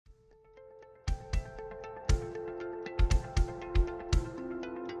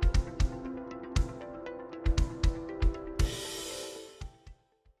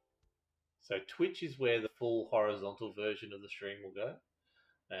So Twitch is where the full horizontal version of the stream will go.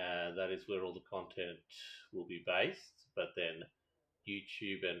 That is where all the content will be based. But then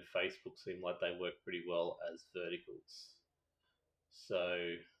YouTube and Facebook seem like they work pretty well as verticals.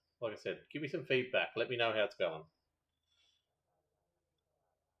 So, like I said, give me some feedback. Let me know how it's going.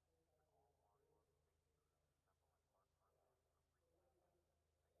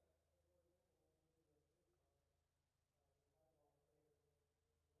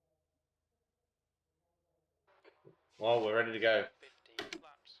 Oh, we're ready to go. 15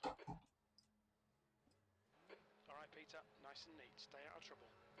 laps. Alright, Peter, nice and neat. Stay out of trouble.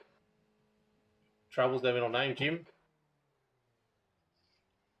 Trouble's their middle name, Jim.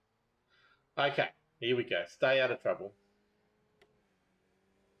 Okay, here we go. Stay out of trouble.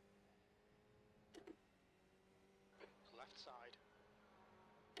 Left side.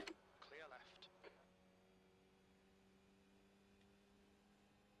 Clear left.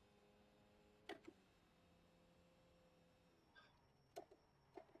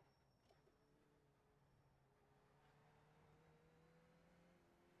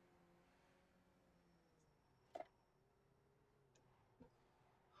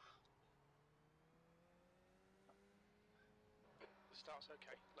 The start's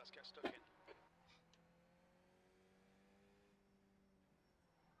okay. Let's get stuck in.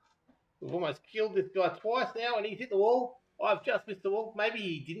 We've almost killed this guy twice now and he's hit the wall. I've just missed the wall. Maybe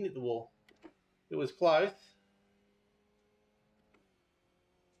he didn't hit the wall. It was close.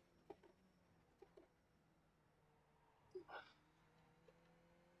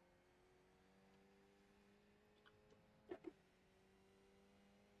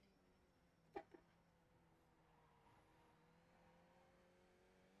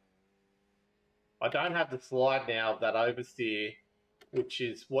 I don't have the slide now of that oversteer, which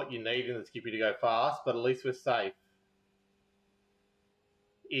is what you need in the Skippy to go fast, but at least we're safe.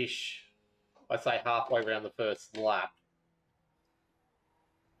 Ish. I say halfway around the first lap.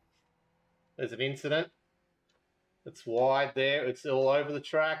 There's an incident. It's wide there. It's all over the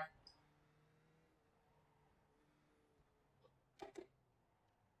track.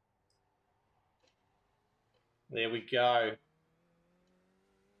 There we go.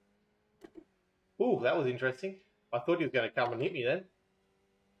 Ooh, that was interesting. I thought he was going to come and hit me then.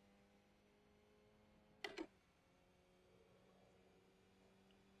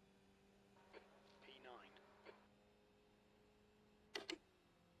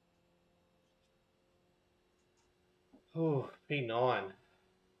 P9. Oh, P9.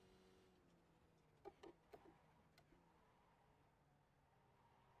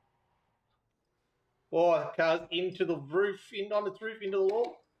 Oh, the car's into the roof, on its roof, into the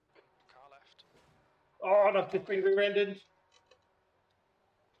wall. Car left. Oh, and I've just been rear-ended.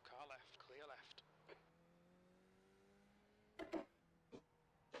 Car left. Clear left.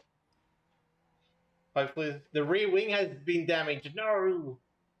 Hopefully, the rear wing has been damaged. No!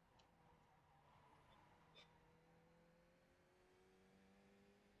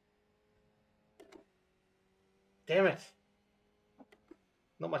 Damn it.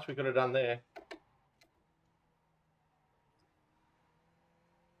 Not much we could have done there.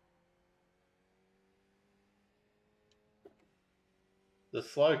 The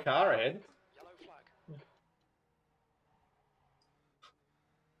slow car ahead. Yellow flag.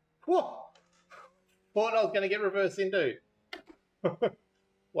 Whoa! Thought I was going to get reversed into.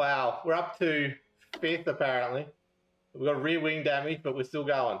 Wow, we're up to 5th apparently. We've got rear wing damage, but we're still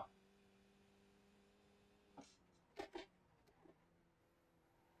going.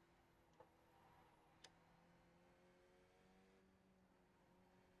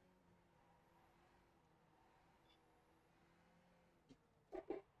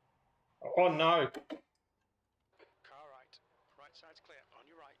 Oh no! Car right. Right side's clear. On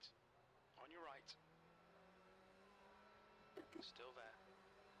your right. On your right. Still there.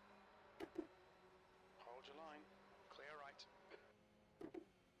 Hold your line. Clear right.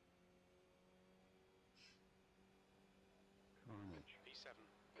 Carnage. P7.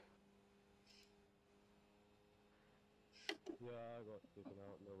 Yeah, I got taken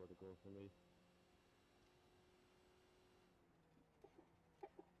out, nowhere to go for me.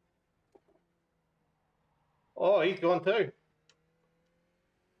 Oh, he's gone too.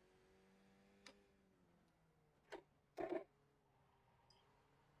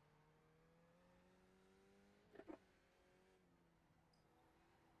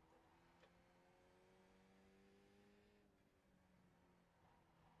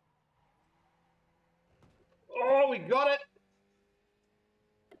 Oh, we got it!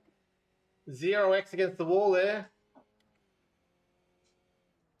 0x against the wall there.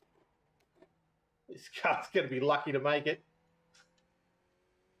 This car's going to be lucky to make it.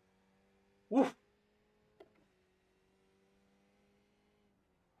 Woof.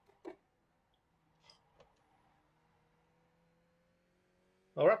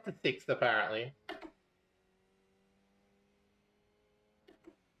 Well, we're up to 6th, apparently.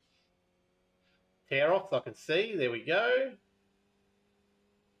 Tear off so I can see. There we go.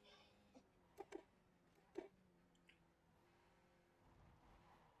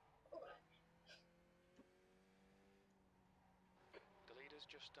 The leader's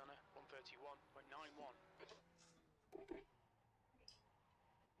just done a 131.91.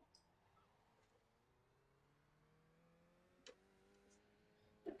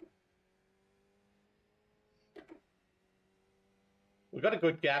 We've got a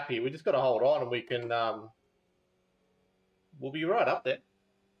good gap here. We just got to hold on and we can, we'll be right up there.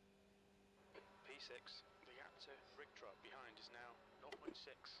 P6, the gap to Rick Trott behind is now 0.6.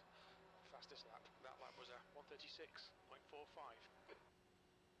 Fastest lap. That lap was a 136.45.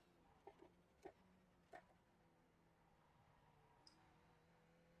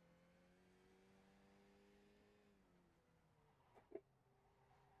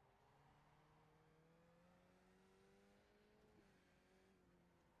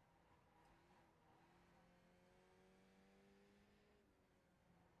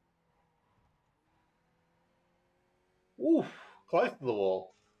 Oof, close to the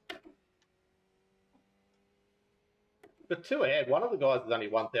wall. But 2 ahead. One of the guys is only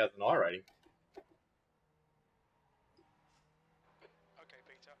 1,000 I rating. Okay,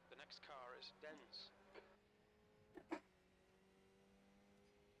 Peter, the next car is Den's.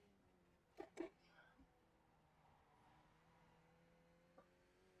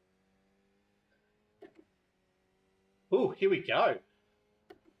 Ooh, here we go.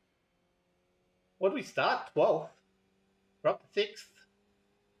 What do we start? 12th. We're up to 6th.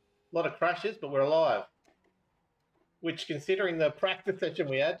 A lot of crashes, but we're alive. Which, considering the practice session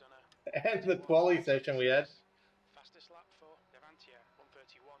we had and the quali session we had. Fastest lap for Devantier,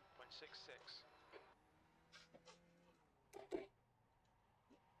 131.66.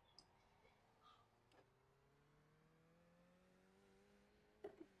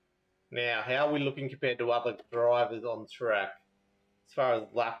 Now, how are we looking compared to other drivers on track as far as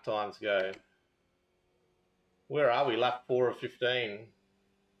lap times go? Where are we? Lap 4 of 15.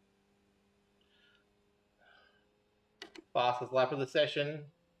 Fastest lap of the session.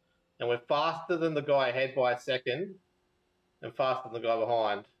 And we're faster than the guy ahead by a second and faster than the guy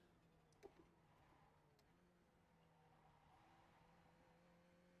behind.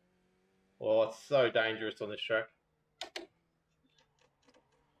 Oh, it's so dangerous on this track.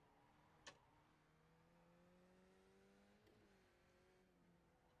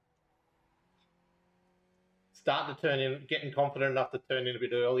 Starting to turn in, getting confident enough to turn in a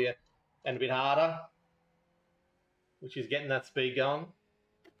bit earlier and a bit harder, which is getting that speed going.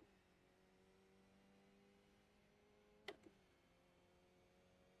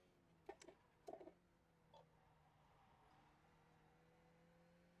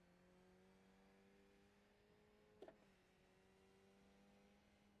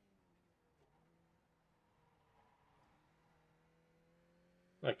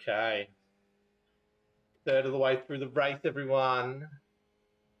 Okay. Third of the way through the race, everyone.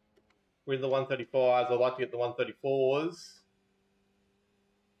 We're in the 135s. I'd like to get the 134s.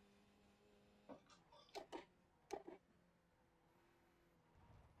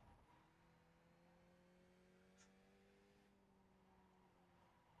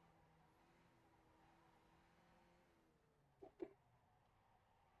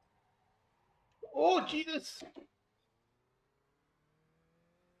 Oh, Jesus.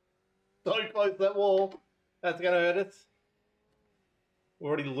 So close to that wall. That's going to hurt us. We're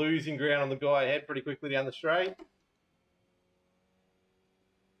already losing ground on the guy ahead pretty quickly down the straight.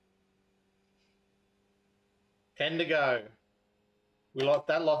 Ten to go. We lost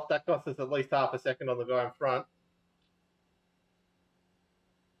that. That cost us at least half a second on the guy in front.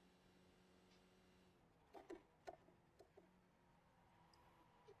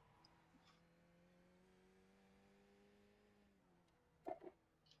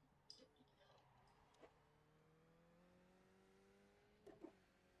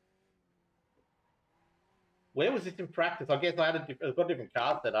 Where was this in practice? I guess I've got a different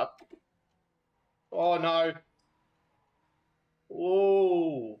car set up. Oh, no.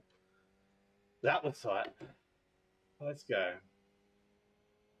 Ooh. That was tight. Let's go.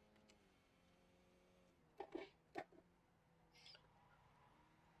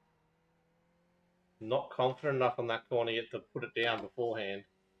 Not confident enough on that corner yet to put it down beforehand.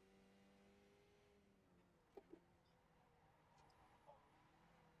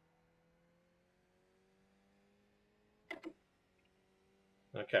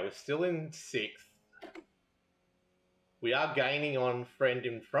 Okay, we're still in 6th. We are gaining on friend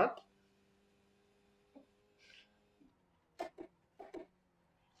in front.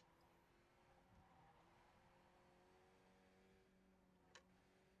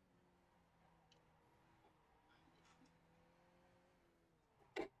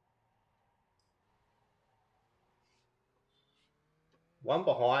 One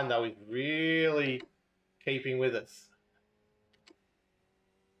behind, though, is really keeping with us.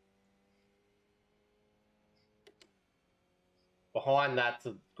 Behind that's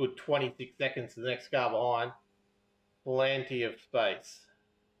a good 26 seconds to the next car behind. Plenty of space.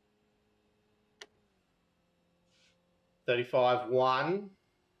 35-1.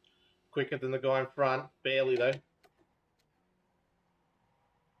 Quicker than the guy in front. Barely, though.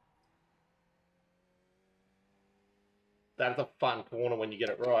 That's a fun corner when you get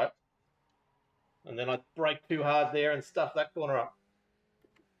it right. And then I brake too hard there and stuff that corner up.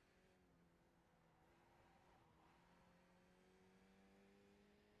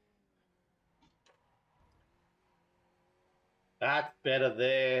 That's better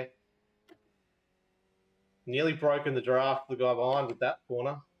there. Nearly broken the draft for the guy behind with that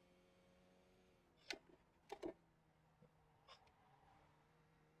corner.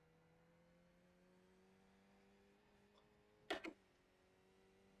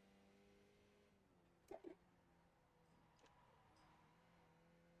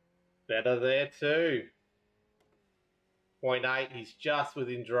 Better there too. 0.8, he's just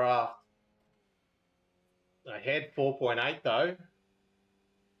within draft. Ahead 4.8 though.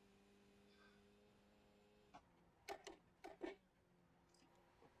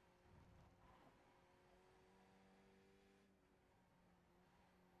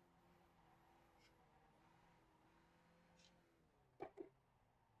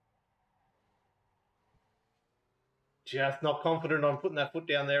 Just not confident on putting that foot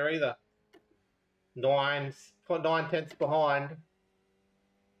down there either. 9.9 behind.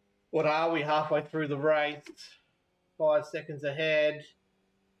 What are we halfway through the race? 5 seconds ahead.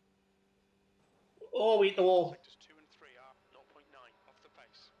 Oh, we hit the wall. Sectors 2 and 3 are 0.9 off the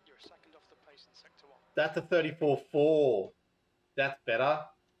pace. You're a second off the pace in sector 1. That's a 34.4. That's better.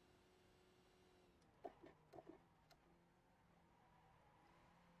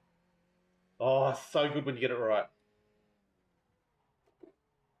 Oh, so good when you get it right.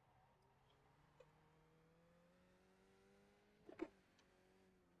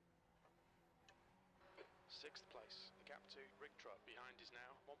 Sixth place. The gap to Rick Truck behind is now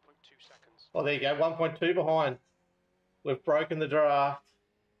 1.2 seconds. Oh, there you go. 1.2 behind. We've broken the draft.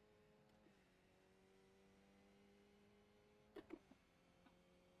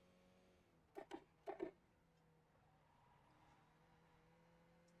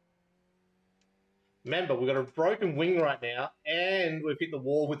 Remember, we've got a broken wing right now, and we've hit the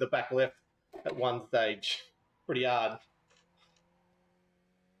wall with the back left at one stage. Pretty hard.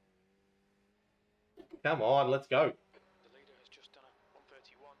 Come on, let's go. The leader has just done a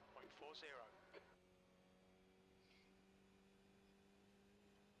 131.40.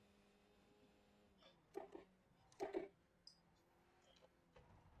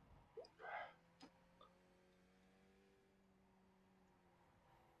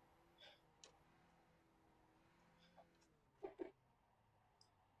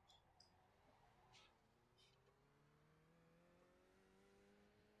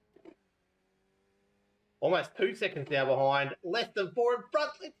 Almost 2 seconds now behind. Less than 4 in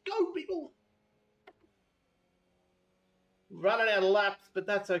front. Let's go, people. Running out of laps, but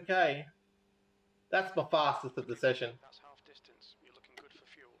that's okay. That's my fastest of the session. That's half distance. You're looking good for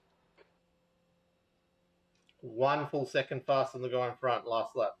fuel. 1 full second faster than the guy in front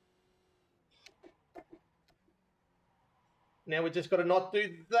last lap. Now we just got to not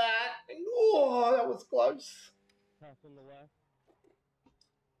do that. Oh, that was close. Pass on the left.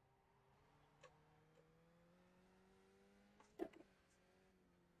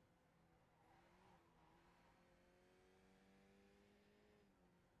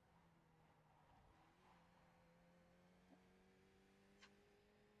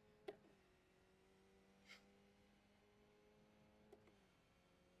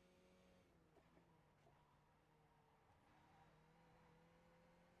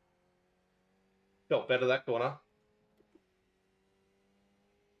 Felt better that corner.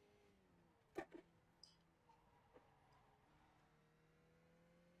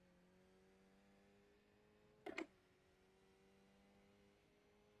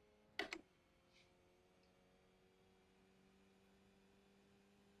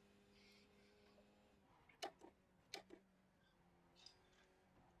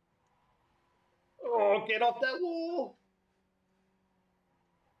 Oh, get off that wall.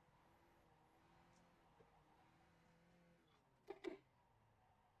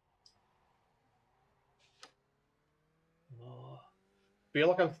 feel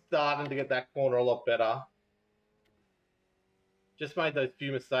like I'm starting to get that corner a lot better. Just made those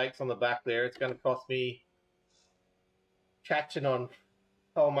few mistakes on the back there. It's going to cost me catching on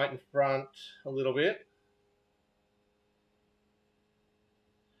pole mate in front a little bit.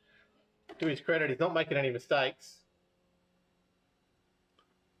 To his credit, he's not making any mistakes.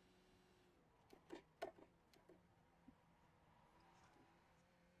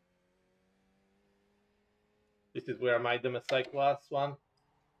 This is where I made the mistake last one.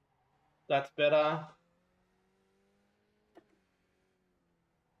 That's better.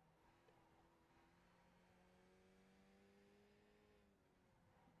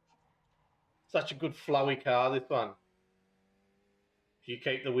 Such a good flowy car, this one. If you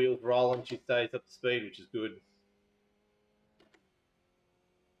keep the wheels rolling, she stays up to speed, which is good.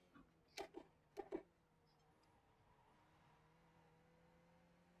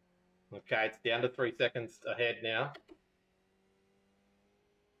 Okay, it's down to 3 seconds ahead now.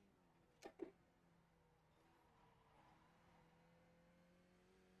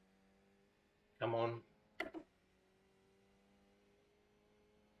 Come on.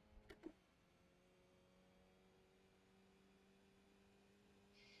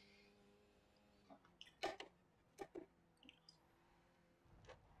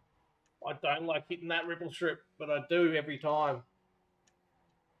 I don't like hitting that ripple strip, but I do every time.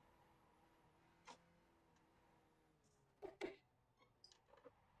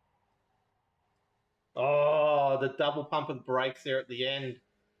 Oh, the double pump of the brakes there at the end.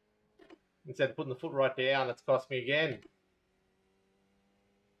 Instead of putting the foot right down, it's cost me again.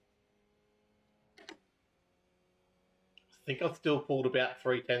 I think I've still pulled about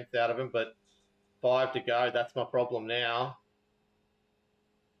 3/10 out of him, but 5 to go. That's my problem now.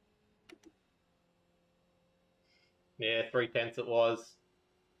 Yeah, 3/10 it was.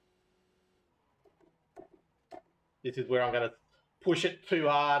 This is where I'm going to push it too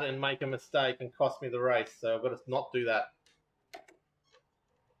hard and make a mistake and cost me the race. So I've got to not do that.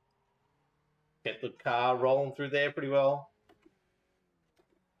 Get the car rolling through there pretty well.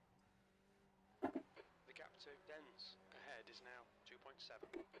 The gap to Dens ahead is now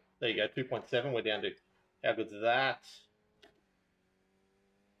 2.7. There you go, 2.7. We're down to, how good's that?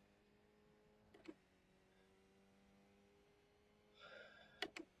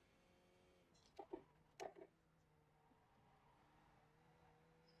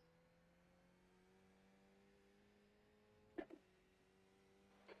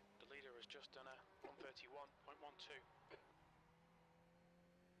 The leader has just done a 131.12.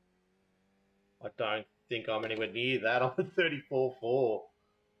 I don't think I'm anywhere near that. I'm at 34.4.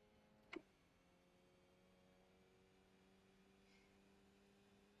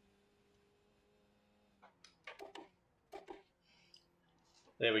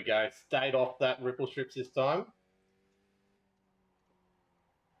 There we go. Stayed off that ripple strips this time.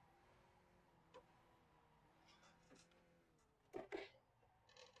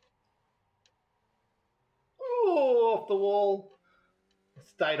 Oh, off the wall.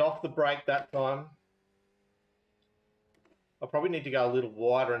 Stayed off the brake that time. I probably need to go a little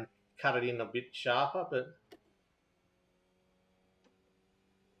wider and cut it in a bit sharper, but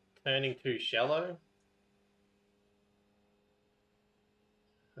turning too shallow.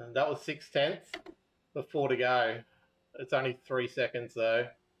 And that was 6/10 with 4 to go. It's only 3 seconds though.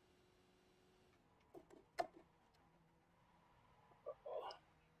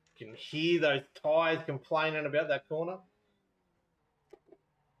 You can hear those tyres complaining about that corner.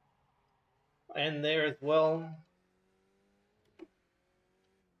 And there as well.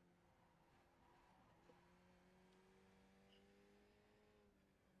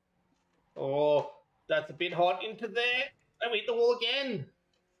 Oh, that's a bit hot into there. And we hit the wall again.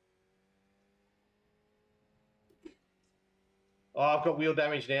 Oh, I've got wheel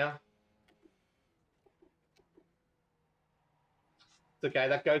damage now. It's okay,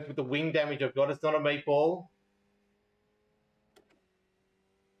 that goes with the wing damage I've got. It's not a meatball.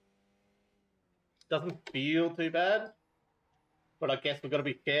 Doesn't feel too bad. But I guess we've got to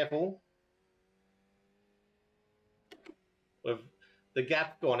be careful. The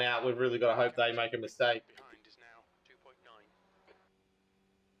gap's gone out. We've really got to hope they make a mistake. Behind is now 2.9.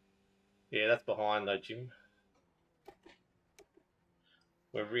 Yeah, that's behind though, Jim.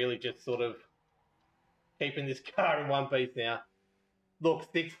 We're really just sort of keeping this car in one piece now. Look,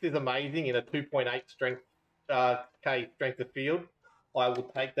 6th is amazing in a 2.8 strength K strength of field. I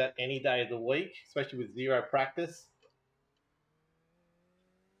will take that any day of the week, especially with 0 practice.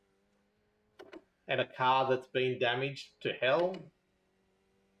 And a car that's been damaged to hell.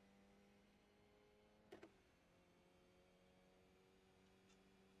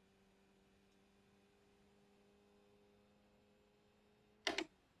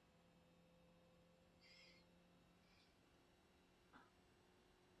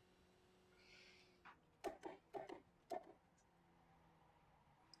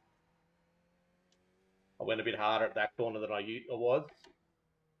 I went a bit harder at that corner than I was.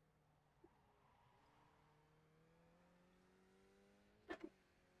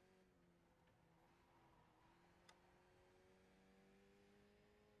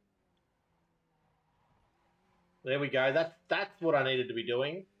 There we go. That's what I needed to be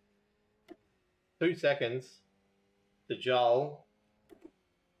doing. 2 seconds to Joel.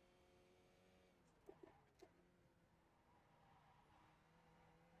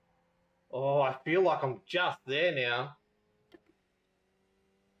 Oh, I feel like I'm just there now.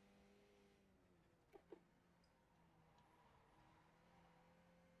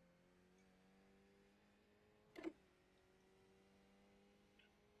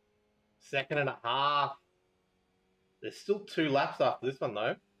 Second and a half. There's still 2 laps after this one,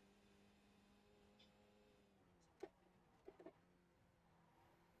 though.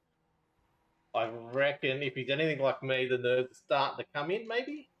 I reckon if he's anything like me, the nerves are starting to come in,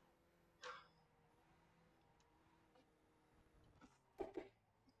 maybe?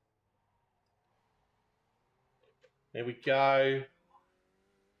 There we go.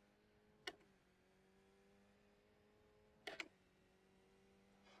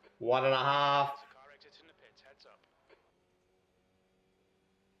 1.5. Car exit in the pits, heads up.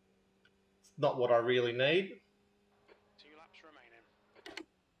 It's not what I really need. 2 laps remaining.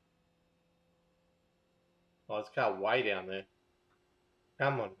 Oh, there's a car way down there.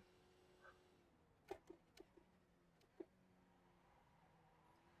 Come on.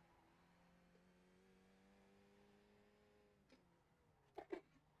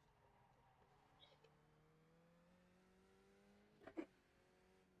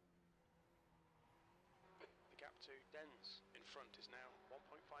 The gap to Dens in front is now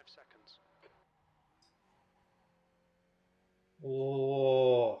 1.5 seconds.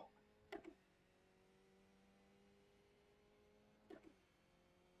 Oh.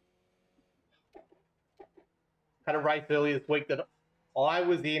 Had a race earlier this week that I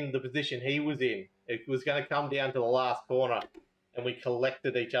was in the position he was in. It was going to come down to the last corner, and we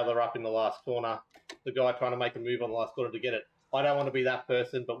collected each other up in the last corner. The guy trying to make a move on the last corner to get it. I don't want to be that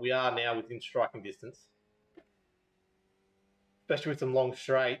person, but we are now within striking distance. Especially with some long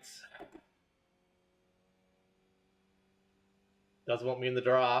straights. Doesn't want me in the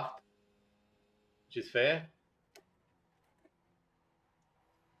draft, which is fair.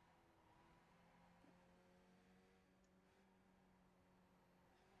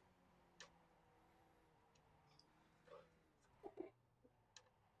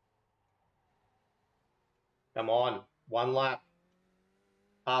 Come on, 1 lap,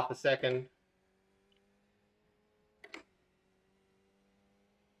 half a second.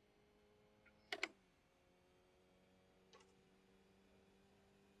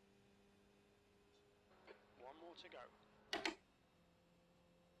 One more to go.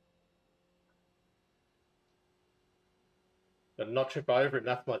 But not trip over it, and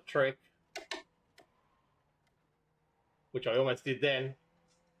that's my trick. Which I almost did then.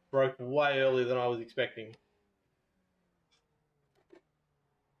 Broke way earlier than I was expecting.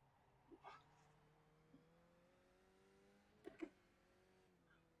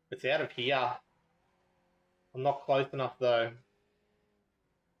 It's out of here. I'm not close enough though.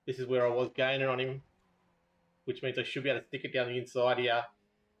 This is where I was gaining on him, which means I should be able to stick it down the inside here.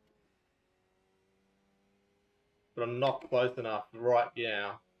 But I'm not close enough right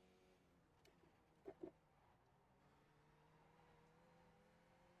now.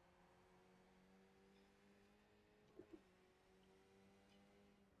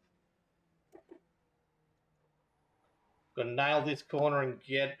 Gonna nail this corner and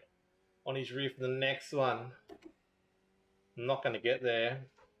get on his rear for the next one. I'm not gonna get there.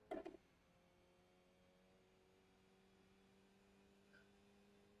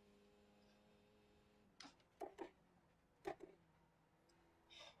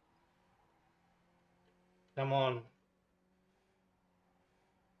 Come on.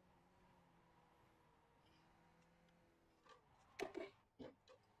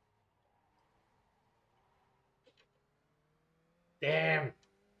 Damn.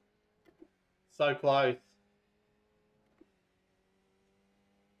 So close.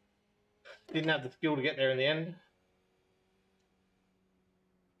 Didn't have the skill to get there in the end.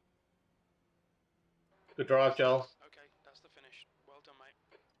 Good drive, Joel. Okay, that's the finish. Well done, mate.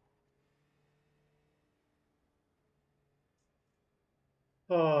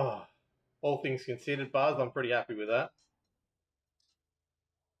 Oh, all things considered, Buzz, I'm pretty happy with that.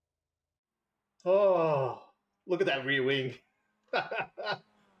 Oh, look at that rear wing.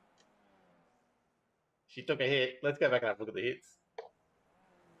 She took a hit. Let's go back and have a look at the hits.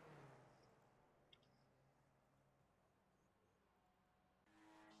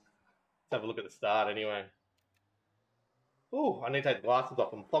 have a look at the start anyway. Ooh, I need to take the glasses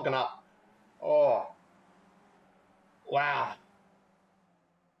off. I'm fogging up. Oh. Wow.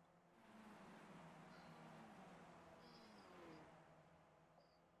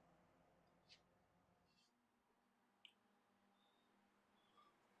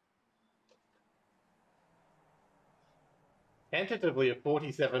 Tentatively a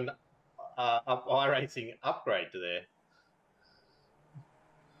 47 iracing upgrade to there.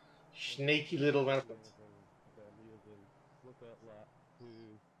 Sneaky little man. Look at lap 2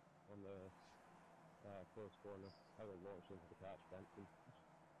 on the first corner. I got launched into the catch fencing.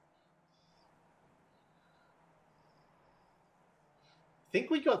 I think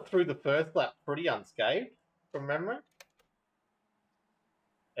we got through the first lap pretty unscathed from memory.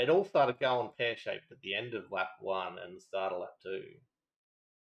 It all started going pear-shaped at the end of lap 1 and the start of lap 2.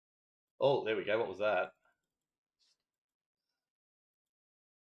 Oh, there we go. What was that?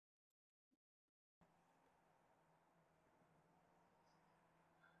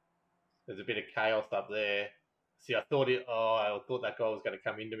 There's a bit of chaos up there. See, I thought that guy was going to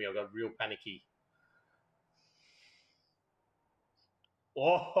come into me. I got real panicky.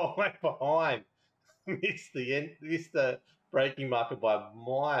 Oh, I went behind. Missed the braking marker by a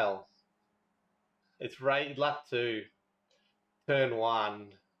mile. It's lap 2, turn 1.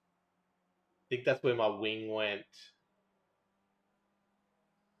 I think that's where my wing went.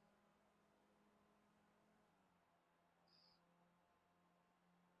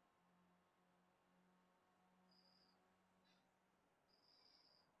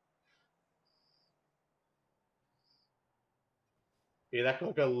 Yeah, that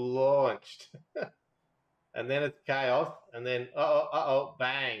guy got launched. And then it's chaos. And then,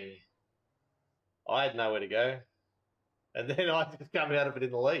 bang. I had nowhere to go. And then I just come out of it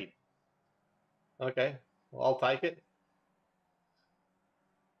in the lead. Okay, well, I'll take it.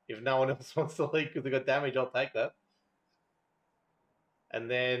 If no one else wants to lead because they got damage, I'll take that.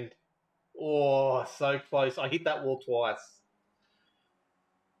 And then, oh, so close. I hit that wall twice.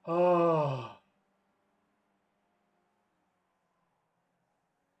 Oh.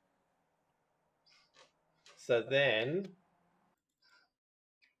 So then,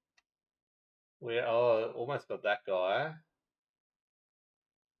 almost got that guy.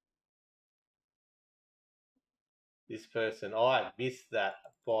 This person, I missed that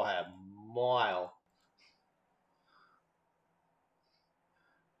by a mile.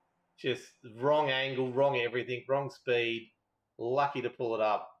 Just wrong angle, wrong everything, wrong speed. Lucky to pull it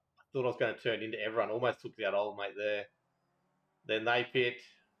up. I thought I was going to turn into everyone. Almost took out old mate there. Then they pit.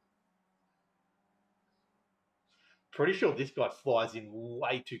 Pretty sure this guy flies in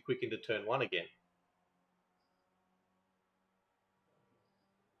way too quick into turn 1 again.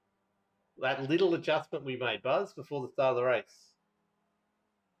 That little adjustment we made, Buzz, before the start of the race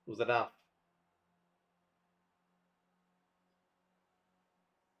was enough.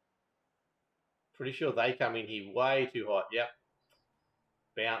 Pretty sure they come in here way too hot. Yep.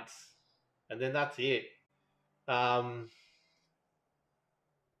 Bounce. And then that's it.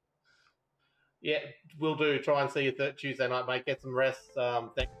 Yeah, we'll do. Try and see you Tuesday night, mate. Get some rest.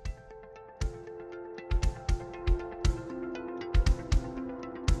 Thanks.